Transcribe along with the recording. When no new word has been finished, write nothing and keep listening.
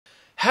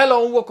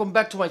Hello and welcome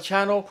back to my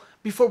channel.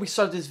 Before we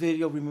start this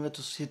video, remember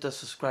to hit the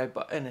subscribe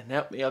button and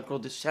help me out grow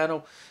this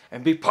channel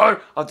and be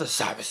part of the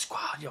Savage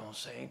Squad, you know what I'm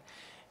saying?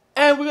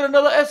 And we got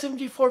another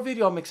SMG4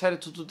 video. I'm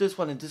excited to do this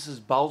one, and this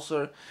is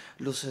Bowser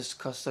loses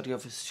custody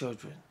of his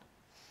children.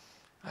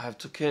 I have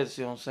 2 kids,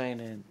 you know what I'm saying,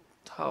 and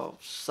how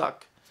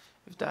suck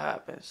if that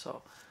happens.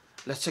 So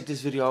let's check this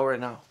video out right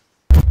now.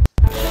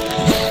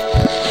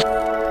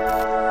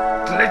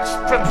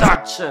 Glitch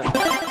Production.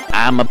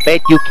 I'ma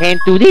bet you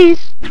can't do this.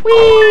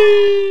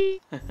 Whee!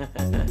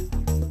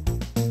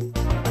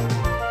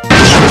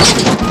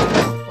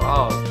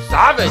 Wow,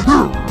 savage!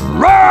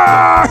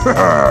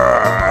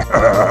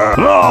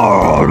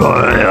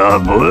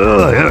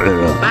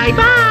 Bye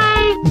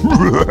bye!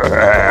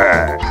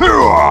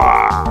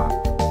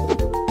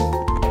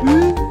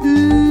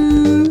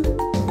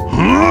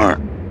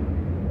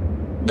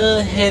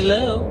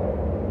 Hello?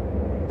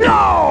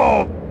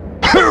 No!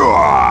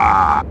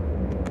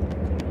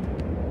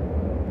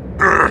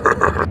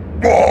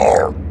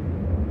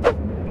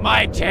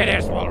 My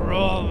titties will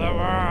rule the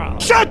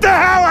world. Shut the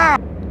hell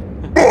up!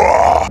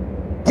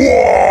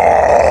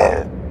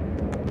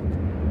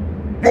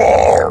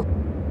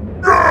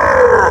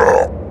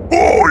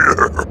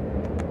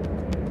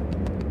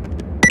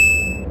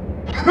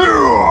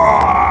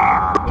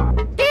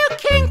 Dear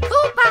King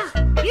Koopa,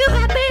 you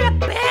have been a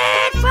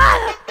bad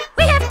father.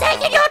 We have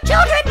taken your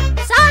children.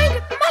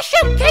 Signed,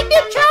 Mushroom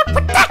Kingdom Child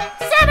Protect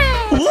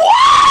 7.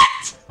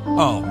 What?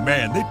 Oh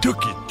man, they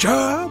took your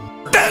job?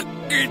 Duck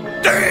it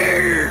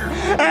there!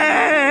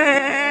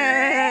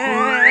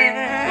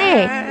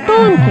 Hey,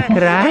 don't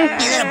cry. You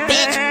little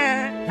bitch.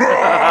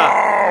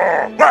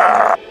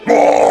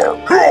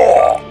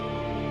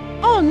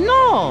 Oh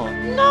no!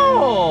 No!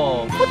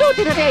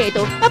 Pututi na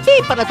rito. Abi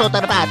para to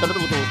tarbato na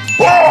tuto.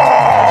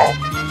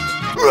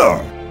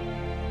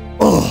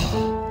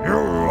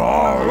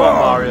 Come on,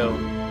 Mario.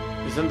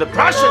 He's in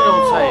depression, you know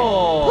what I'm saying?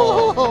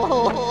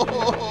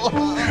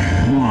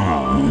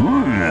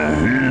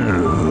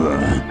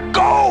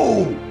 Go!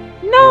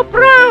 No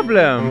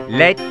problem.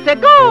 Let's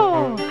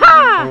go.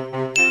 Ha!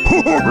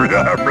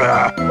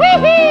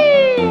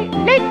 Wee-hee!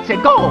 Let's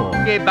go.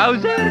 Okay,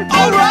 Bowser.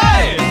 All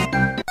right!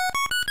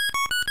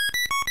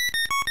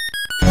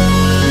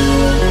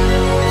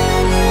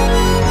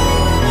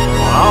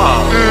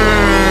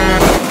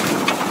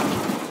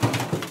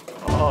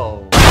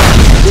 Oh.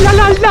 La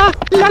la la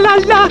la la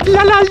la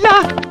la la la.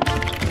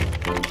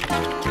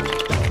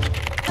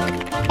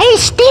 Hey,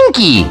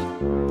 Stinky.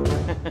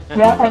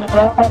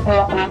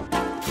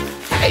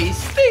 Hey,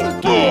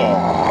 Stinky!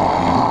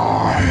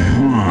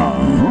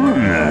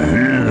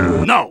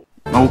 No!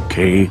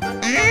 Okay.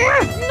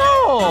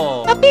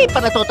 No. Abi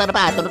para to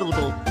tarbato na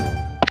tuto.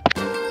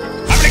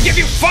 I'm gonna give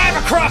you 5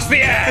 across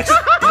the ass!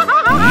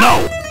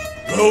 No!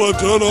 Well, I've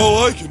done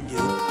all I can do.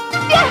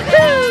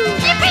 Yahoo!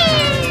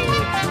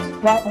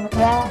 Yippee!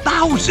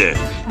 Bowser!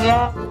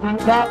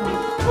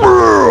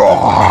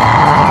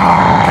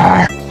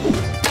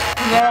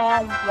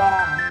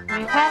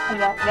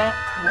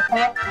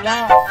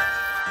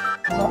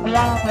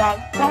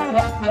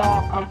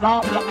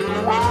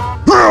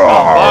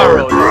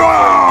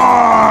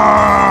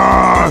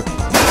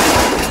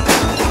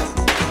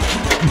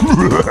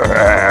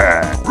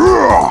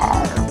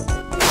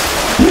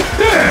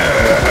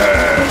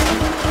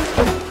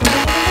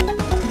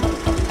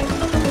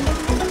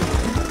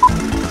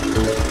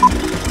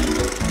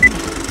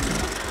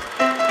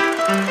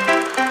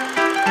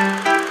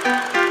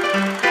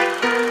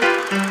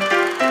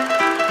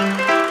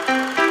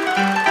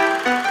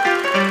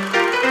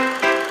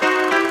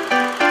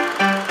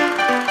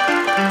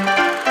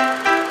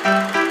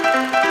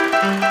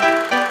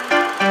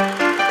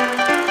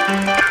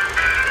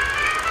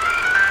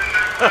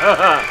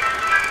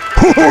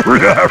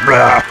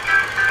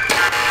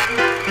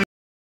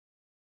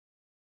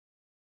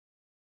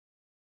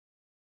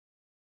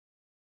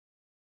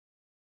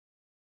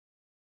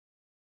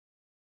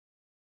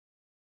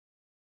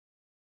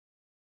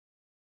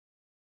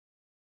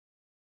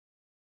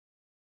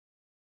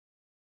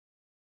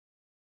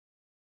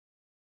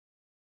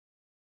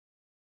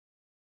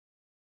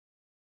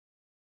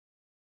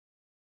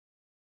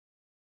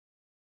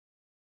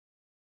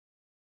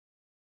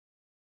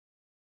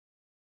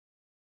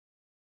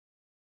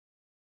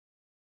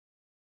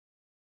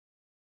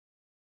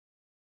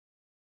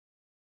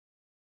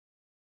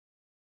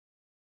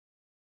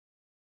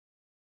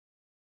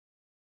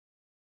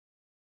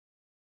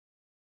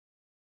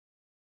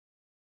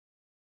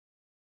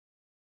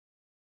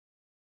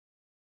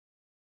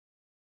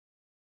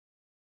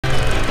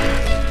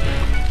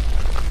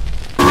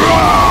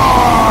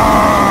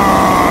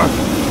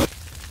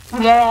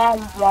 That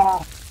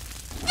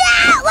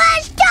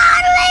was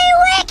totally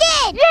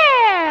wicked.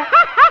 Yeah!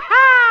 Ha ha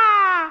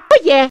ha! Oh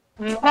yeah!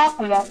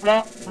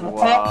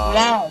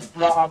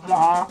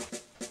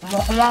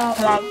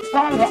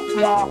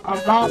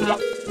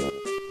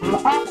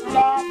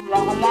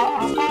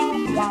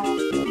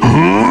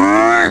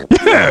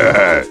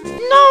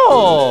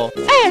 No!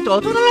 Eto,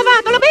 tu non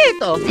lavato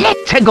l'abito!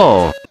 Let's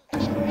go!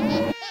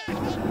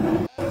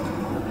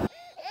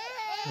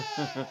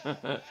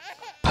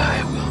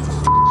 I will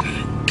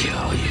f***ing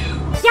kill you.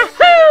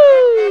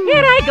 Yahoo!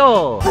 Here I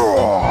go!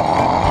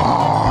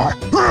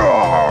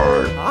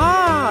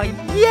 Ah,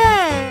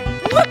 yeah!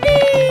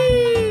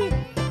 Whoopee!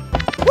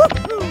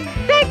 Woohoo!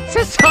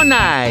 That's so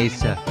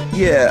nice!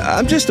 Yeah,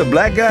 I'm just a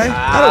black guy.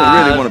 I don't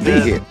really want to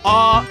be here.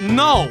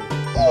 No!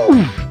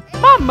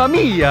 Mamma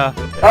mia!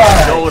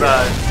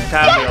 Yoda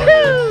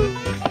cameo.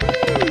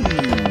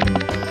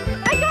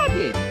 I got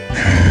it!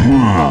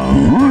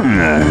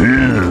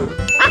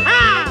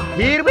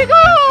 Here we go!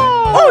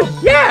 Oh,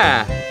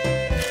 yeah!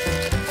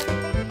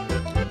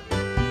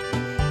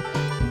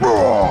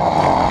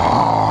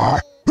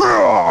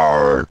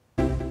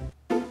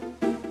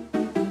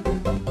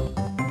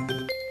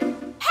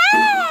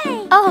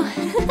 Hey! Oh,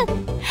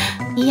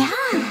 yeah.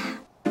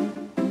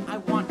 I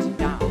want to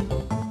die.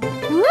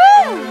 Woo!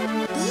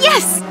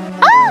 Yes!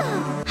 Oh,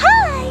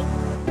 hi!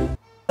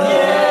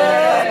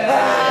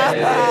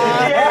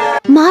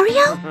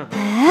 Mario?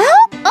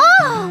 Help?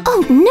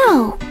 Oh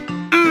no!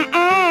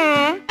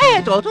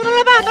 Eto, sono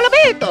lavato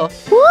l'abito!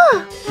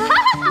 Whoa!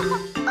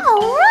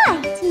 All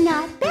right,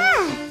 not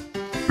bad.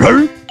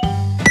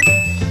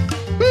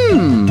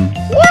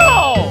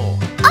 Whoa!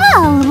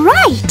 All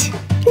right,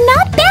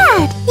 not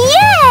bad.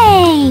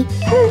 Yay!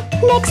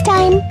 Next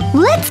time,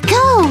 let's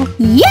go.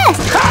 Yes!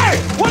 Hey!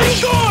 What are you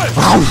doing?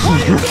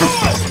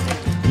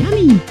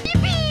 Yummy!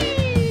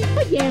 Yippee!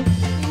 Oh, yeah!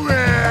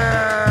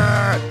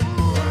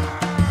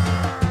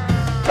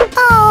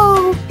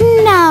 Oh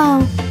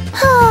no!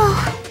 Oh,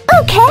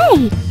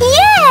 okay!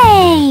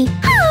 Yay!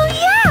 Oh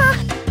yeah!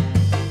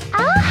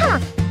 Uh-huh!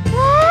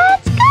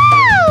 Let's go!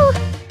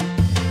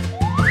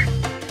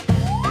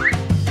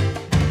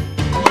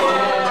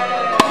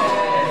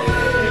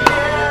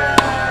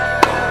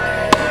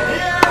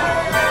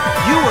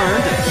 You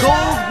earned a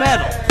gold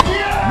medal.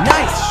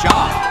 Nice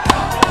shot.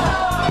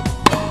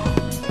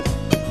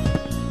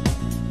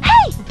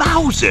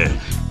 Bowser!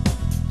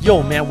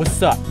 Yo, man,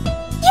 what's up?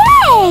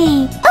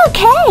 Yay!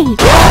 Okay!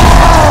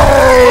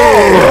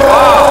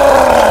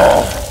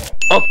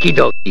 Okie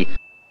dokie!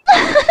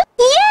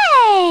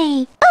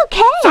 Yay!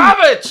 Okay!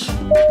 Savage!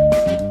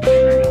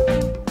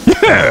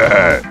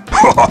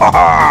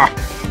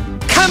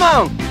 Come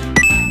on!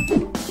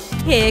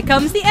 Here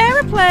comes the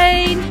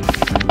aeroplane.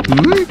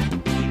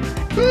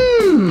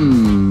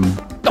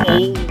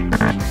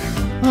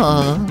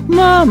 Oh,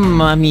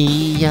 mamma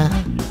mia!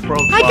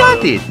 I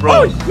got it!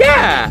 Oh,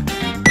 yeah!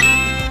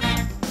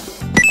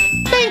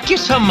 Thank you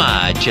so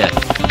much!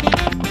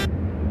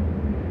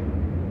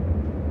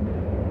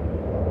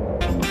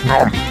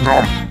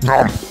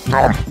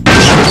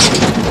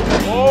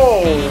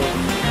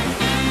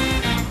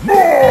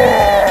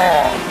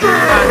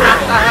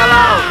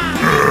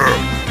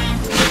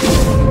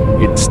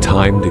 It's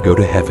time to go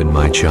to heaven,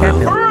 my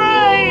child.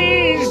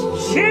 Praise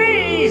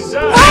Jesus!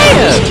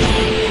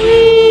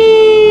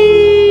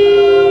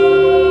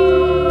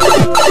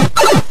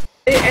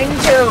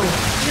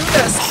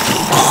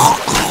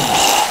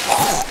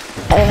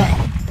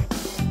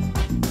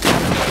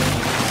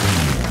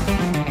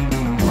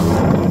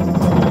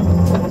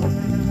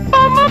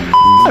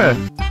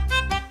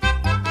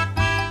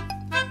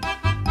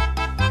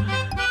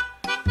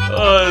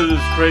 Oh, this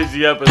is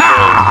crazy episode.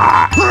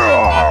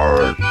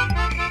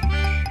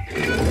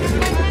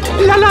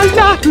 La la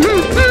la!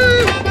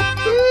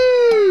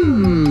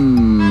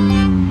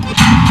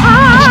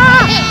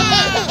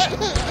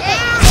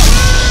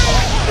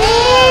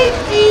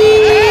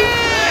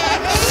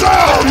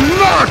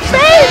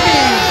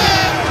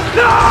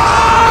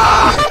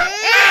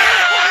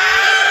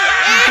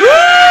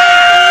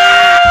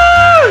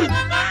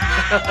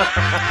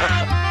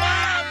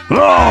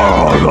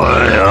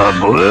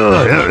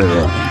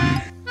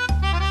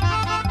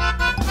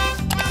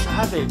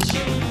 Savage.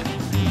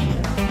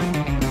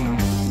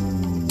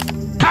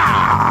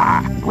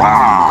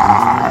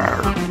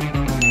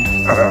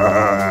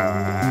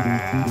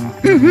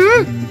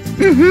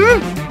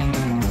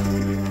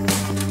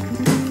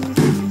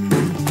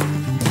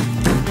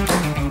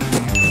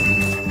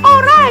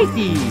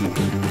 Alrighty!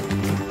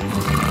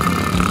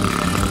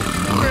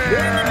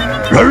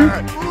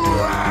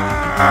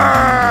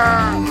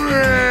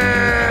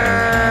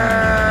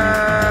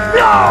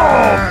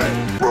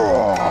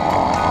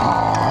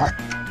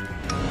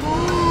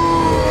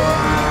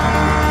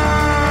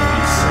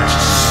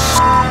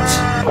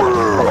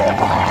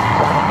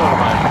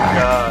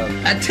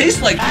 That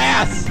tastes like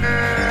ass.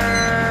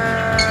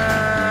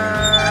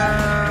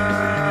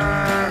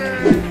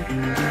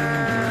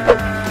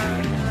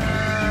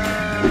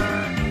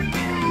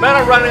 Man,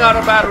 I'm running out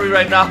of battery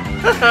right now.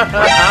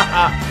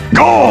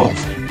 Go!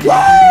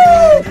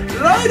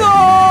 Right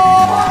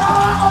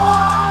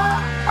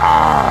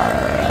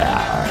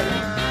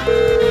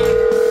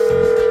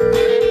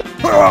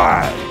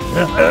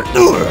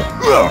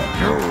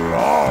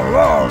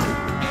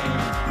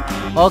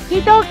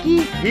Okie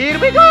dokie! Here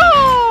we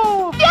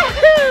go!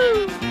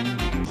 Yahoo!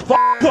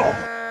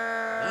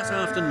 That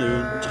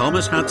afternoon,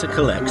 Thomas had to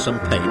collect some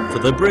paint for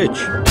the bridge.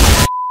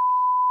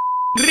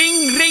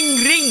 Ring, ring,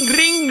 ring,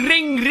 ring,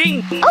 ring,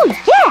 ring. Oh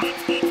yeah!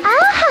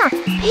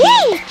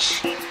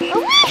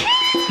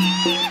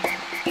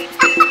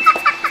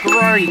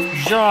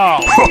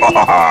 job.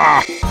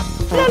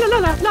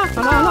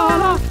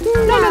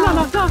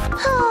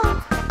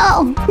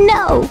 Oh,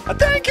 no.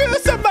 Thank you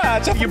so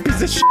much, you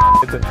piece of shit.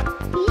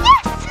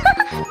 Yes!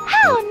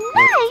 How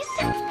nice!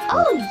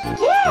 Oh,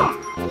 yeah!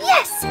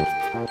 Yes!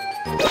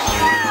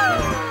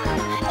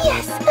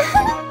 Yes!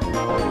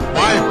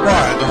 My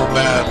pride, old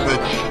bad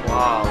bitch.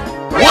 Wow.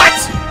 What?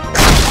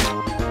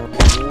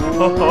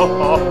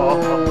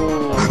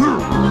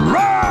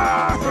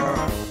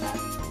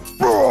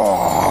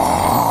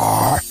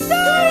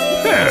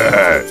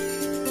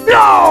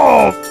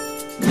 No!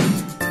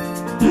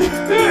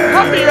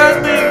 Happy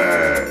ending!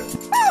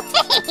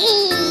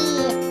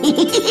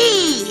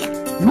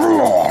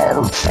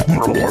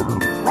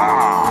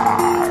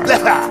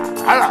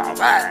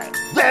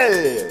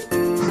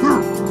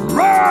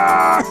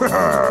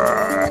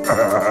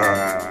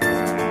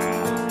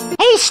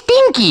 Hey,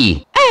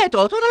 Stinky!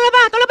 Eto, tutto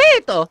lavato,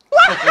 l'abito!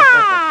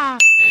 Waha!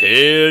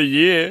 Hell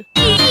yeah.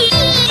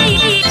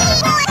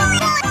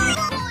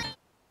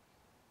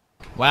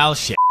 Well,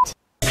 shit.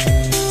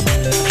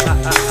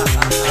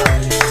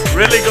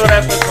 Really good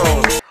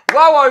episode.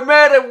 Wow, I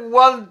made it.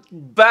 One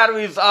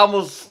battery is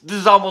almost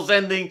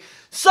ending.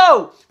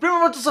 So,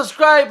 remember to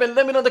subscribe and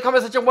let me know in the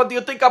comment section what do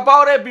you think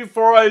about it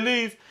before I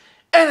leave.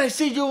 And I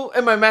see you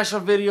in my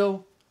mashup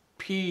video.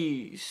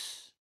 Peace.